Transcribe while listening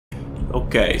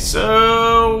Okay,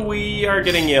 so we are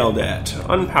getting yelled at.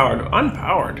 Unpowered.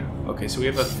 Unpowered. Okay, so we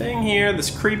have a thing here. This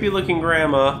creepy looking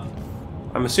grandma.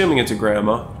 I'm assuming it's a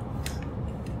grandma.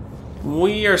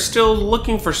 We are still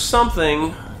looking for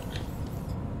something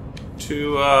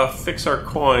to fix our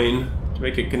coin to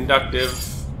make it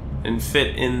conductive and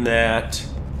fit in that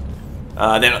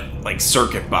like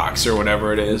circuit box or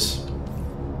whatever it is.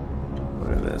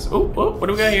 What is this? Oh, what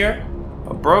do we got here?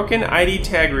 A broken ID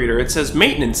tag reader. It says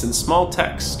maintenance in small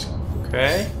text.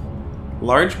 Okay.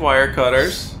 Large wire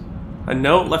cutters. A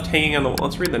note left hanging on the wall.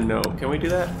 Let's read the note. Can we do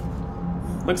that?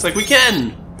 Looks like we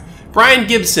can. Brian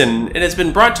Gibson, it has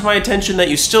been brought to my attention that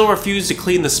you still refuse to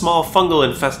clean the small fungal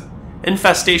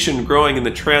infestation growing in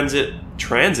the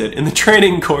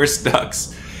training course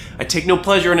ducts. I take no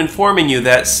pleasure in informing you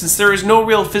that, since there is no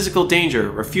real physical danger,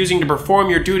 refusing to perform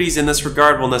your duties in this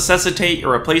regard will necessitate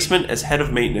your replacement as head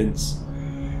of maintenance.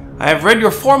 I have read your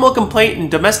formal complaint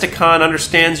and Domesticon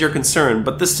understands your concern,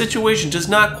 but this situation does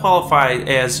not qualify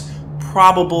as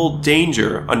probable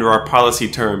danger under our policy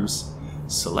terms.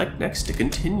 Select next to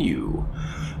continue.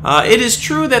 It is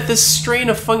true that this strain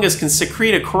of fungus can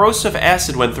secrete a corrosive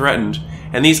acid when threatened,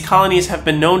 and these colonies have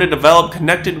been known to develop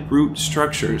connected root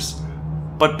structures.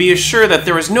 But be assured that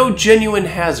there is no genuine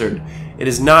hazard. It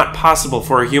is not possible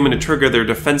for a human to trigger their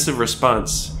defensive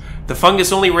response. The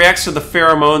fungus only reacts to the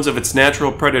pheromones of its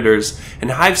natural predators,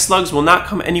 and hive slugs will not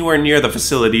come anywhere near the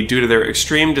facility due to their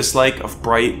extreme dislike of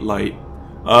bright light.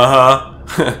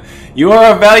 You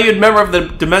are a valued member of the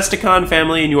Domesticon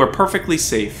family and you are perfectly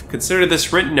safe. Consider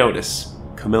this written notice.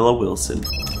 Camilla Wilson.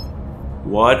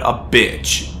 What a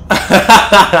bitch.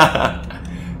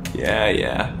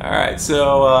 Yeah. Alright,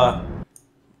 so,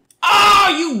 oh,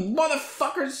 you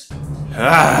motherfuckers!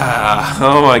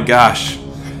 Oh my gosh.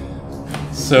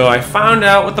 So I found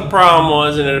out what the problem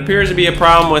was, and it appears to be a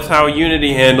problem with how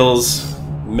Unity handles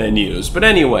menus. But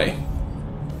anyway,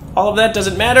 all of that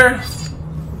doesn't matter.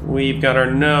 We've got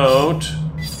our note.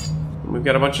 We've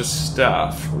got a bunch of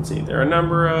stuff. Let's see. There are a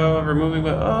number of removing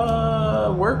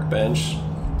workbench.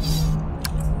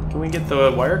 Can we get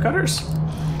the wire cutters?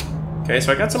 Okay,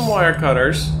 so I got some wire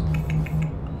cutters.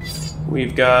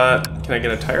 We've got. Can I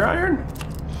get a tire iron?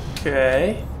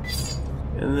 Okay.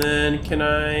 And then can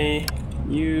I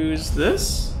use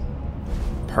this?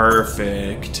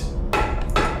 Perfect.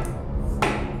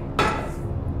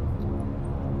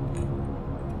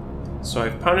 So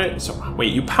I've pounded. So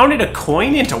wait, you pounded a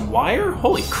coin into wire?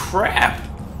 Holy crap!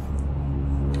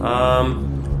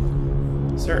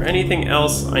 Is there anything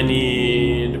else I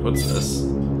need? What's this?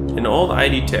 An old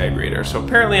ID tag reader. So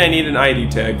apparently I need an ID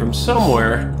tag from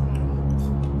somewhere.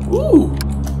 Ooh!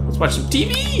 Let's watch some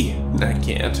TV! I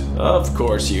can't. Of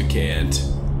course you can't.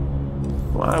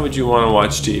 Why would you want to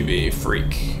watch TV,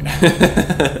 freak?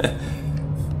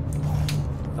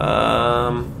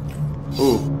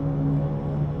 Ooh.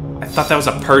 I thought that was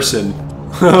a person.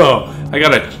 Oh, I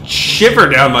got a shiver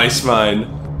down my spine.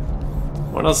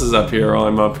 What else is up here while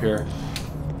I'm up here?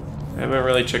 I haven't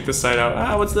really checked this side out.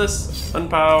 Ah, what's this?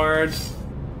 Unpowered.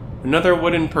 Another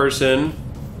wooden person.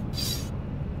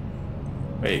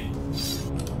 Wait.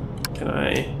 Can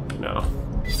I? No.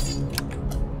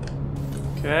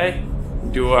 Okay.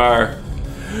 Do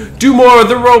more of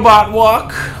the robot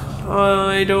walk.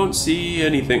 I don't see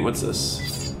anything. What's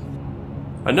this?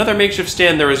 Another makeshift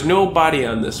stand. There is no body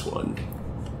on this one.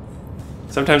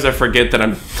 Sometimes I forget that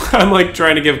I'm like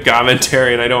trying to give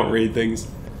commentary and I don't read things.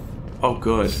 Oh,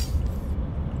 good.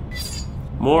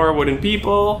 More wooden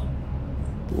people.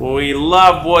 We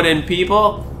love wooden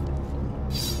people.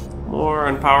 More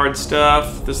unpowered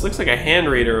stuff. This looks like a hand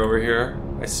reader over here.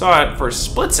 I saw it for a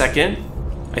split second.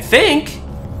 I think.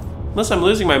 Unless I'm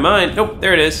losing my mind. Nope,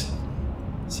 there it is.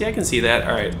 See, I can see that.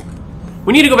 All right.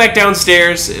 We need to go back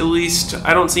downstairs, at least.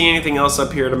 I don't see anything else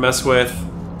up here to mess with.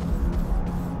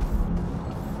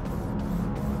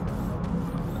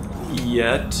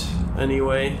 Yet,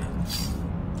 anyway.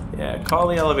 Yeah, call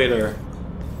the elevator.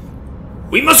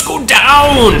 We must go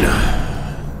down!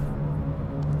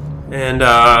 And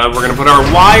we're gonna put our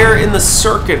wire in the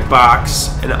circuit box,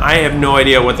 and I have no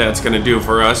idea what that's gonna do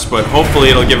for us, but hopefully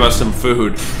it'll give us some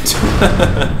food.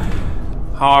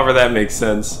 However that makes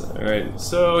sense. Alright,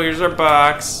 so here's our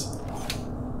box.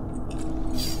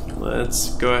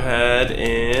 Let's go ahead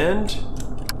and...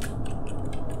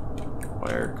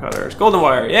 wire cutters. Golden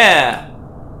wire, yeah!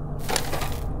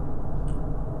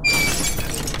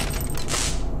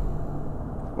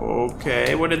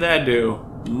 Okay, what did that do?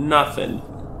 Nothing.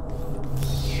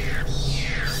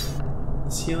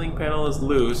 Ceiling panel is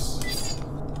loose.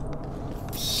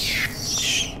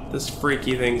 This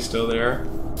freaky thing's still there.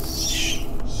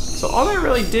 So all that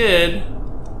really did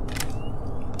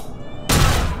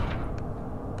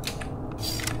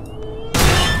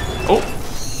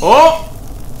Oh!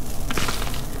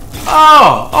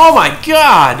 Oh! Oh my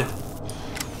god!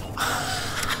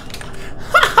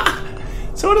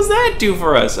 So what does that do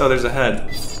for us? Oh, there's a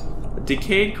head. A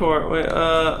decayed core. Wait,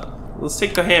 let's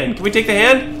take the hand. Can we take the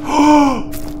hand?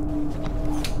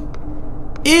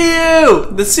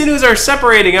 Ew! The sinews are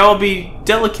separating. I will be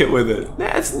delicate with it.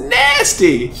 That's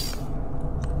nasty!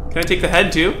 Can I take the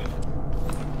head too?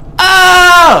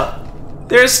 Oh!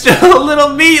 There's still a little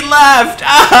meat left!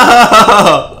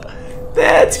 Oh!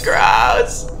 That's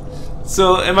gross!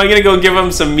 So, am I gonna go give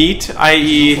him some meat?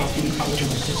 I.e.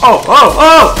 Oh! Oh!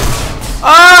 Oh!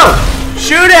 Oh!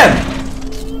 Shoot him!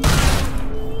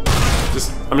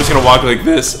 I'm just gonna walk like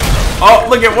this. Oh,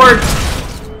 look, it worked!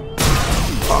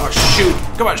 Oh, shoot.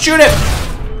 Come on, shoot it!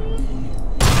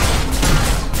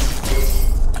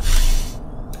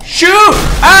 Shoot!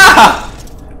 Ah!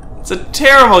 It's a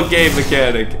terrible game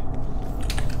mechanic.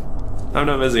 I'm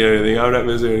not missing anything. I'm not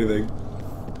missing anything.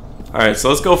 Alright, so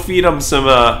let's go feed him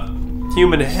some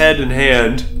human head and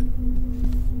hand.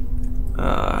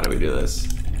 How do we do this?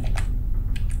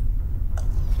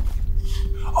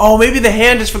 Oh, maybe the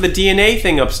hand is for the DNA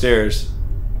thing upstairs.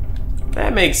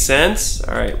 That makes sense.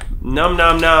 Alright. Nom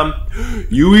nom nom.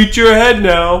 You eat your head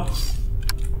now.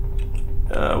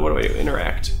 What do we do?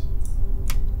 Interact.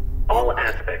 All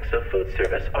aspects of food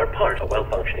service are part of a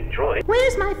well-functioning droid.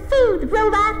 Where's my food,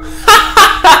 robot?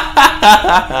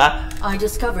 I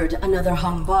discovered another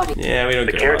hung body. Yeah, we don't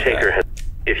The care about caretaker that. has...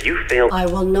 If you fail... I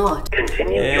will not.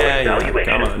 Continue your Yeah,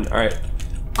 evaluation. come on. Alright.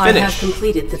 I have Finish.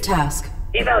 completed the task.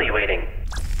 Evaluating.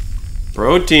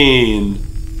 Protein.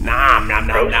 Nom nom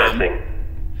nom nom. Processing.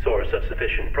 Source of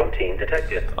sufficient protein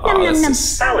detected. Oh, this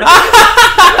is...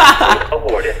 Validated.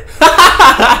 Awarded.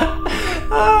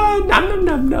 Nom nom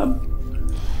nom nom.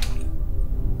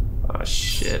 Oh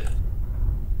shit.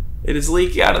 It is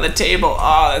leaking out of the table.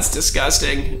 Oh, that's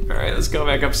disgusting. Alright, let's go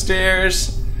back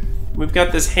upstairs. We've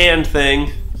got this hand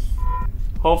thing.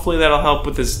 Hopefully that'll help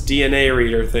with this DNA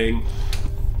reader thing.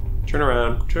 Turn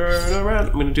around. Turn around.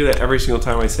 I'm gonna do that every single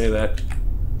time I say that.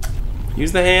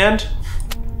 Use the hand.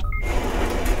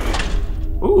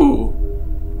 Ooh.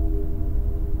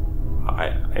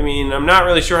 I mean, I'm not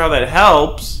really sure how that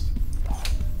helps.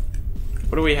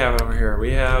 What do we have over here?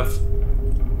 We have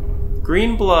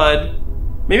green blood.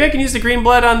 Maybe I can use the green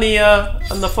blood on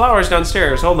the flowers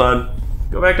downstairs. Hold on.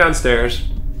 Go back downstairs.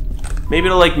 Maybe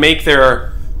it'll like make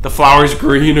the flowers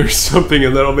green or something,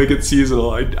 and that'll make it seasonal.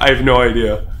 I have no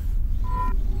idea.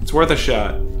 It's worth a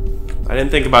shot. I didn't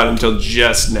think about it until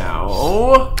just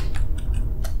now.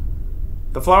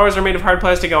 The flowers are made of hard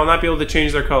plastic. I will not be able to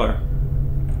change their color.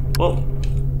 Well,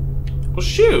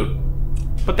 shoot.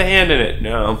 Put the hand in it.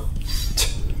 No.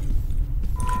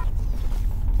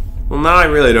 Well, now I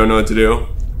really don't know what to do.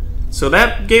 So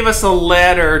that gave us a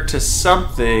ladder to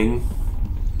something.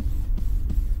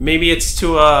 Maybe it's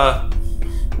to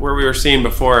where we were seeing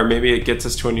before. Maybe it gets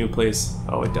us to a new place.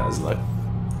 Oh, it does. Look.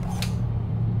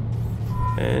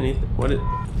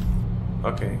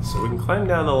 Okay, so we can climb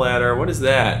down the ladder. What is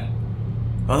that?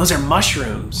 Oh, those are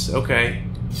mushrooms. Okay.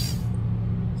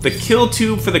 The kill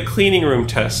tube for the cleaning room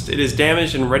test. It is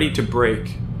damaged and ready to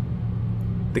break.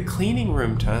 The cleaning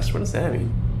room test? What does that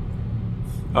mean?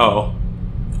 Oh.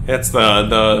 That's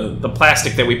the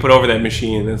plastic that we put over that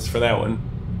machine. That's for that one.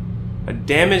 A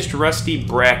damaged rusty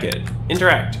bracket.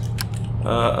 Interact.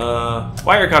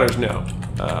 Wire cutters, no.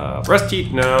 Rusty,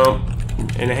 no.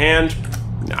 In a hand?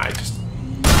 Nah, I just...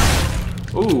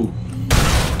 Ooh.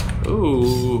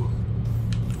 Ooh.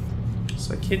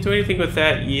 So I can't do anything with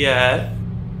that yet.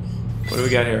 What do we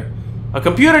got here? A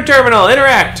computer terminal,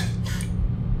 interact!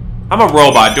 I'm a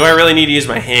robot, do I really need to use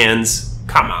my hands?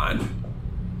 Come on.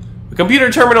 A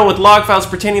computer terminal with log files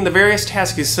pertaining to various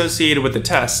tasks associated with the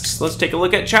tests. Let's take a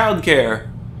look at childcare.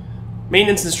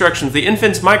 Maintenance instructions. The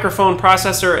infant's microphone,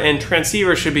 processor, and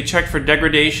transceiver should be checked for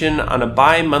degradation on a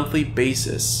bi-monthly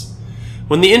basis.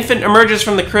 When the infant emerges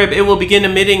from the crib, it will begin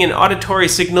emitting an auditory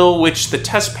signal which the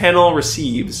test panel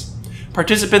receives.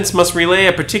 Participants must relay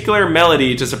a particular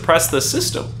melody to suppress the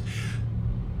system.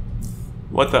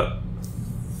 What the?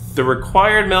 The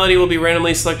required melody will be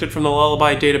randomly selected from the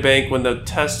lullaby databank when the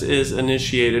test is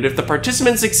initiated. If the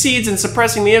participant succeeds in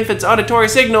suppressing the infant's auditory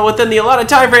signal within the allotted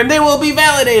time frame, they will be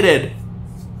validated.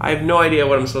 I have no idea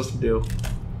what I'm supposed to do.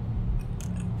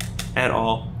 At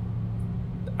all.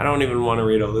 I don't even want to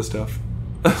read all this stuff.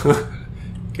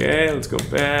 Okay, let's go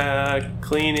back.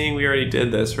 Cleaning, we already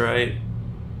did this, right?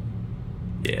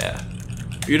 Yeah.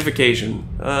 Beautification.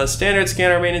 Standard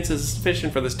scanner maintenance is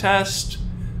sufficient for this test.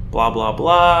 Blah, blah,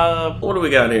 blah. What do we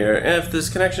got here? If this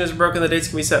connection is broken, the dates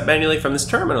can be set manually from this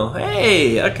terminal.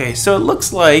 Hey! Okay, so it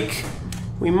looks like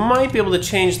we might be able to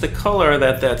change the color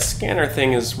that that scanner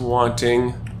thing is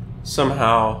wanting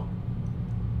somehow.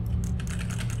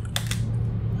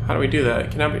 How do we do that?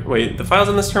 Cannot be, wait, the files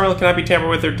in this terminal cannot be tampered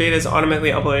with. Their data is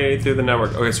automatically uploaded through the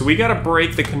network. Okay, so we gotta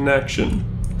break the connection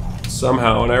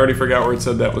somehow, and I already forgot where it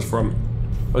said that was from.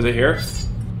 Was it here?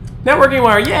 Networking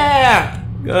wire, yeah!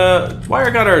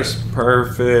 Wire cutters,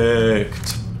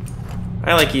 perfect.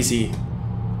 I like easy,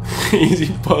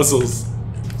 easy puzzles.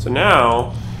 So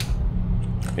now,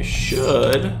 I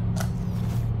should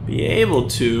be able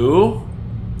to,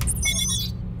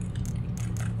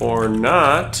 or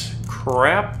not,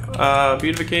 crap,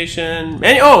 beautification,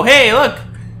 oh, hey, look!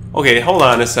 Okay, hold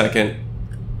on a second.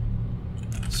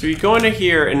 So you go into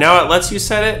here, and now it lets you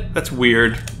set it? That's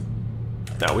weird.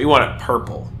 No, we want it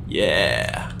purple.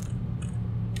 Yeah.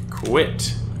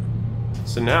 Quit.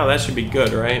 So now that should be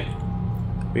good, right?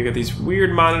 We got these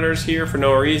weird monitors here for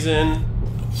no reason.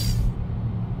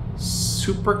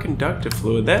 Superconductive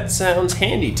fluid. That sounds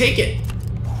handy. Take it!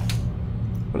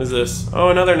 What is this? Oh,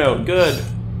 another note. Good.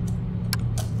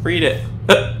 Read it.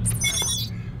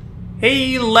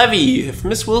 Hey, Levy. If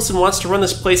Miss Wilson wants to run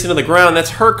this place into the ground,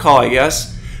 that's her call, I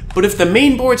guess. But if the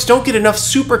main boards don't get enough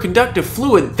superconductive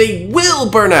fluid, they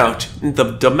will burn out.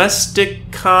 The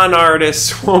domestic con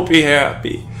artists won't be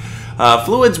happy.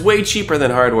 Fluid's way cheaper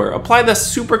than hardware. Apply the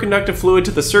superconductive fluid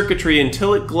to the circuitry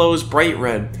until it glows bright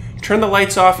red. Turn the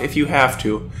lights off if you have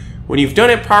to. When you've done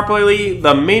it properly,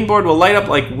 the main board will light up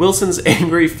like Wilson's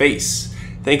angry face.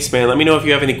 Thanks, man. Let me know if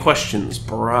you have any questions,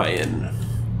 Brian.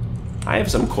 I have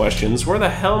some questions. Where the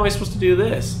hell am I supposed to do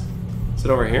this? Is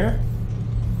it over here?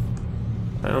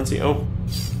 I don't see. Oh,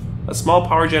 a small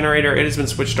power generator. It has been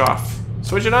switched off.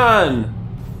 Switch it on.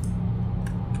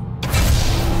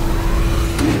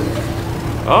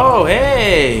 Oh,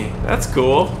 hey, that's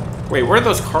cool. Wait, where are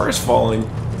those cars falling?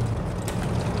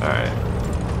 All right.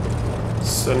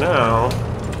 So now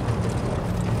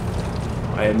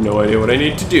I have no idea what I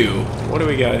need to do. What do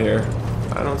we got here?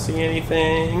 I don't see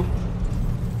anything.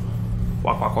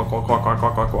 Walk, walk, walk, walk, walk, walk,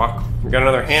 walk, walk, walk. We got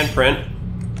another handprint.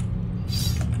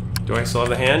 Do I still have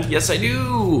the hand? Yes, I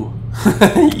do!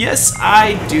 Yes,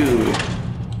 I do!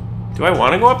 Do I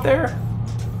want to go up there?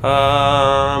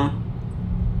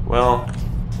 Well,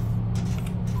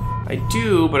 I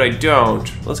do, but I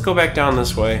don't. Let's go back down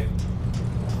this way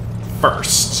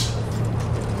first.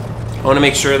 I want to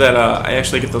make sure that I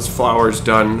actually get those flowers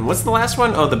done. What's the last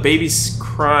one? Oh, the baby's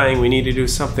crying. We need to do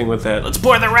something with that. Let's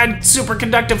pour the red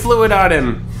superconductive fluid on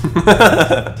him!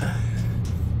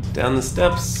 Down the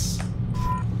steps.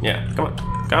 Yeah, come on.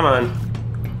 Come on.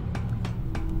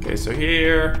 Okay, so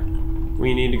here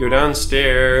we need to go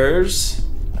downstairs.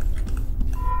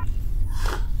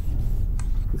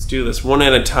 Let's do this one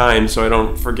at a time so I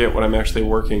don't forget what I'm actually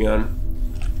working on.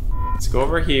 Let's go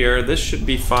over here. This should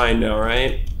be fine now,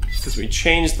 right? Because we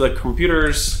changed the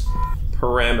computer's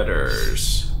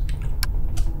parameters.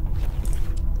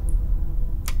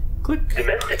 Click.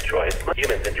 Domestic choice.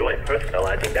 Humans enjoy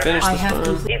personalizing their Finish I this have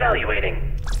one. to... Evaluating.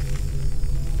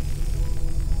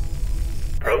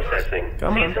 Processing.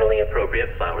 Come on. Seasonally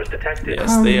appropriate flowers detected.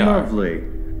 Yes, they are. Lovely.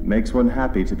 Makes one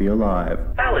happy to be alive.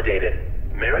 Validated.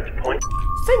 Merit point.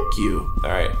 Thank you.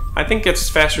 Alright. I think it's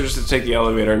faster just to take the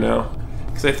elevator now.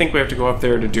 Because I think we have to go up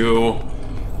there to do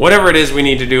whatever it is we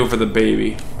need to do for the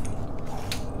baby.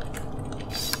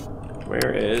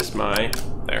 Where is my...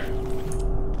 There.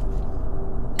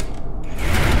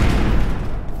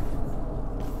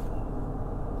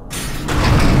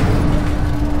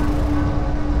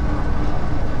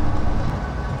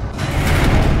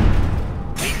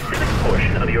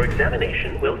 Your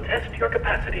examination will test your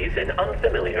capacities in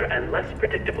unfamiliar and less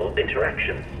predictable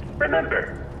interactions.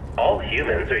 Remember, all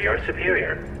humans are your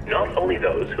superior, not only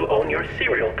those who own your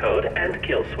serial code and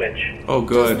kill switch. Oh, Does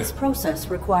good. this process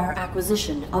require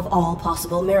acquisition of all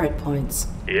possible merit points?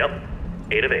 Yep,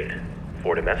 8 of 8.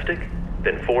 4 domestic,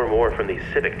 then 4 more from these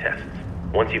civic tests.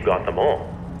 Once you've got them all,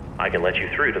 I can let you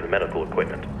through to the medical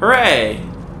equipment. Hooray!